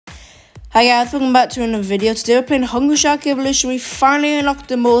Hi guys, welcome back to another video. Today we're playing Hungry Shark Evolution. We finally unlocked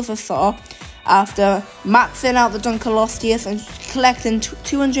the Mosasaur after maxing out the Dunkleosteus and collecting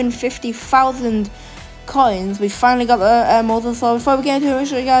 250,000 coins. We finally got the Mosasaur. Before we get into it, make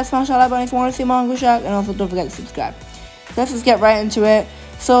sure you guys smash that like button if you want to see more Hungry Shark, and also don't forget to subscribe. Let's just get right into it.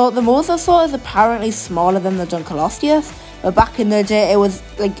 So the Mosasaur is apparently smaller than the Dunkleosteus, but back in the day it was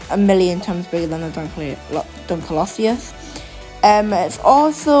like a million times bigger than the Dunkleosteus. It's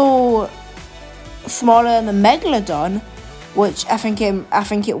also smaller than the Megalodon, which I think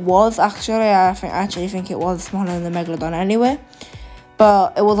it was actually. I actually think it was smaller than the Megalodon anyway.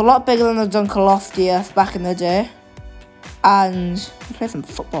 But it was a lot bigger than the Dunkleosteus back in the day. And we played some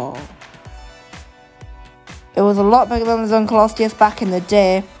football. It was a lot bigger than the Dunkleosteus back in the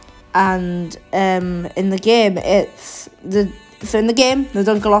day. And in the game, the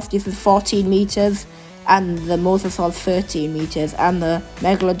Dunkleosteus is 14 meters. And the Mosasaur is 13 meters, and the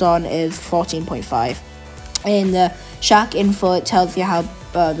Megalodon is 14.5. In the shark info, it tells you how,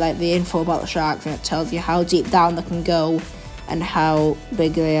 the info about the sharks, and it tells you how deep down they can go, and how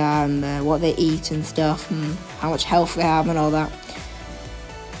big they are, and what they eat and stuff, and how much health they have, and all that.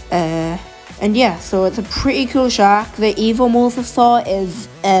 And yeah, so it's a pretty cool shark. The Evo Mosasaur is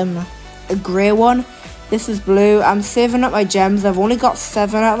a grey one. This is blue. I'm saving up my gems. I've only got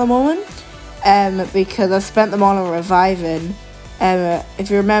 7 at the moment. Because I spent them all on reviving. If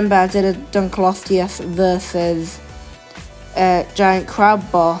you remember, I did a Dunkleosteus versus Giant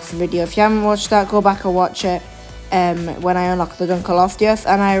Crab Boss video. If you haven't watched that, go back and watch it. When I unlocked the Dunkleosteus,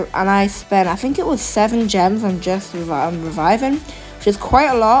 and I spent, I think it was 7 gems on just reviving, which is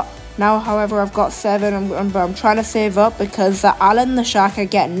quite a lot. Now, however, I've got 7. I'm trying to save up because the Alan, the shark I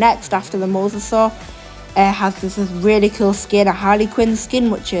get next after the Mosasaur, has this really cool skin, a Harlequin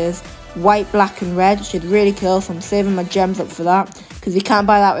skin, which is white, black and red, which is really cool. So I'm saving my gems up for that, because you can't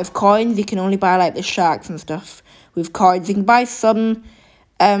buy that with coins. You can only buy like the sharks and stuff with coins. You can buy some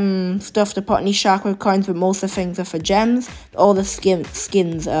stuff to put in your shark with coins, but most of the things are for gems. All the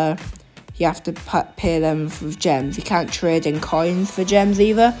skins are, you have to pay them with gems. You can't trade in coins for gems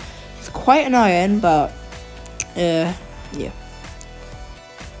either. It's quite annoying, but yeah.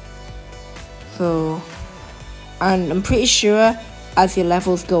 So, and I'm pretty sure as your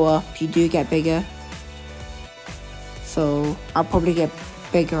levels go up, you do get bigger. So I'll probably get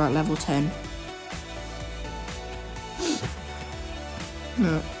bigger at level 10.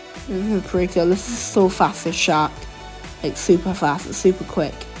 No, this is pretty cool. This is so fast, this shark. Like super fast, it's super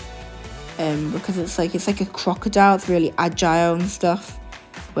quick. Because it's like a crocodile, it's really agile and stuff.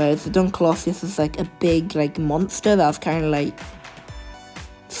 Whereas the Dunkleosteus is like a big monster that's kind of like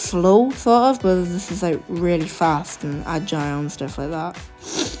slow sort of, but this is like really fast and agile and stuff like that.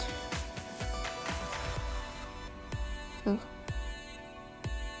 So,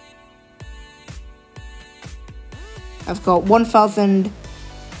 I've got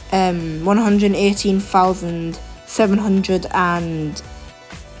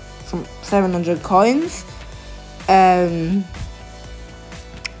 118,700 coins.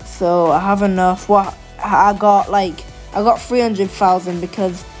 So I have enough. What I got 300,000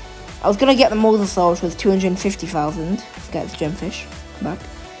 because I was gonna get the Mosasaur, which was 250,000. Let's get this gemfish. Come back.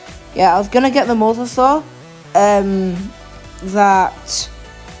 Yeah, I was gonna get the Mosasaur. What am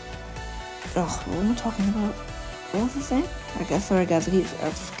I talking about? What was I saying? Okay, sorry guys, I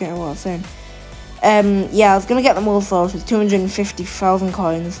forget what I was saying. Yeah, I was gonna get the Mosasaur, which was 250,000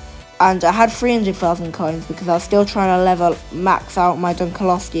 coins. And I had 300,000 coins because I was still trying to max out my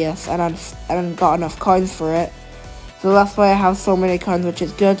Dunkleosteus, and I hadn't got enough coins for it. So that's why I have so many coins, which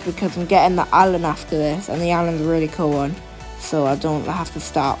is good because I'm getting the Alan after this, and the Alan's a really cool one. So I don't have to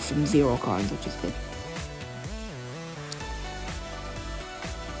start from 0 coins, which is good.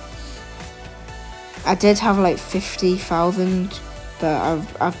 I did have 50,000, but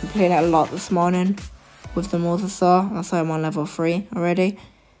I've been playing it a lot this morning with the Mosasaur. That's why I'm on level 3 already.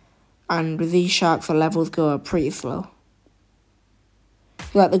 And with these sharks, the levels go pretty slow.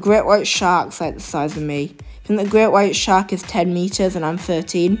 Like the great white shark's the size of me. I think the great white shark is 10 meters and I'm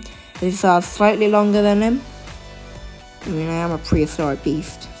 13. These are slightly longer than him. I mean, I am a prehistoric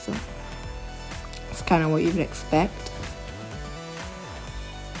beast, so it's kind of what you'd expect.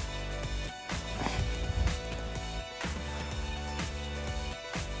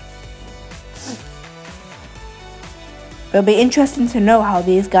 It'll be interesting to know how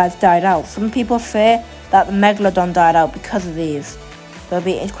these guys died out. Some people say that the Megalodon died out because of these.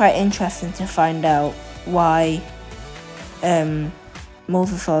 It's quite interesting to find out why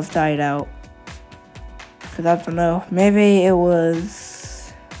Mosasaurs died out. Because I don't know, maybe it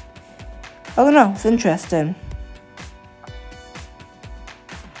was, I don't know, it's interesting.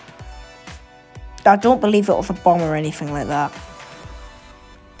 I don't believe it was a bomb or anything like that.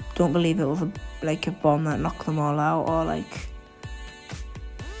 Don't believe it was like a bomb that knocked them all out, or like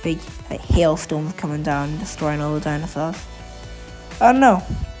big like hailstones coming down and destroying all the dinosaurs. I don't know.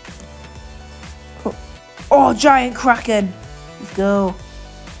 Oh, giant kraken! Let's go.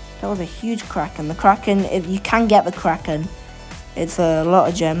 That was a huge kraken. The kraken, if you can get the kraken, it's a lot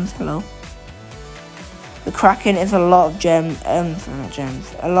of gems. Hello. The kraken is a lot of gems. Not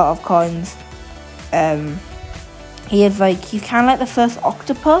gems. A lot of coins. He is like, you can like the first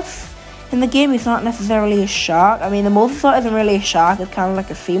octopus in the game. He's not necessarily a shark. I mean, the Mosasaur isn't really a shark. It's kind of like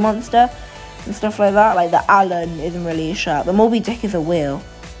a sea monster and stuff like that. Like the Allen isn't really a shark. The Moby Dick is a whale,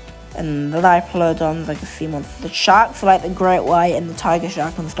 and the Diplodon's like a sea monster. The sharks are like the great white and the tiger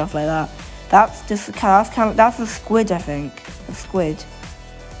shark and stuff like that. That's just that's a squid, I think. A squid.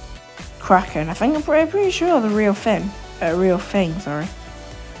 Kraken. I think I'm pretty sure the real thing. Sorry.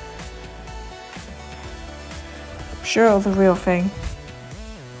 Sure it was a real thing.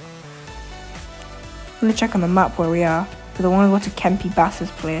 I'm gonna check on the map where we are, because I want to go to Kempy Bass's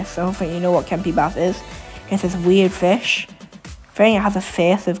place. I don't think you know what Kempy Bass is. It's this weird fish. I think it has a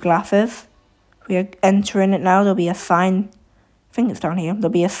face with glasses. We are entering it now. There'll be a sign. I think it's down here. There'll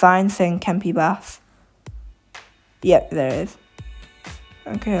be a sign saying Kempy Bass. Yep, there it is.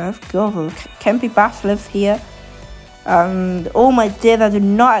 Okay, let's go. Kempy Bass lives here. And oh my days, I did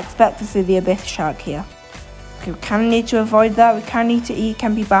not expect to see the abyss shark here. Okay, we kind of need to avoid that. We kind of need to eat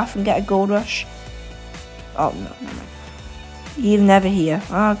Kempy Bass and get a gold rush. Oh, no. He's never here.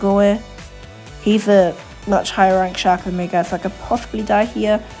 Ah, go away. He's a much higher rank shark than me, guys, so I could possibly die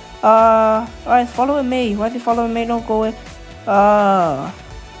here. Oh, he's following me. Why is he following me? Don't go away. I'm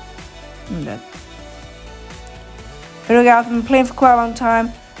dead. Hello guys, I've been playing for quite a long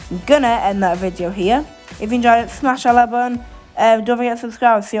time. I'm gonna end that video here. If you enjoyed it, smash that like button. Don't forget to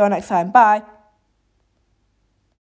subscribe. See you all next time. Bye.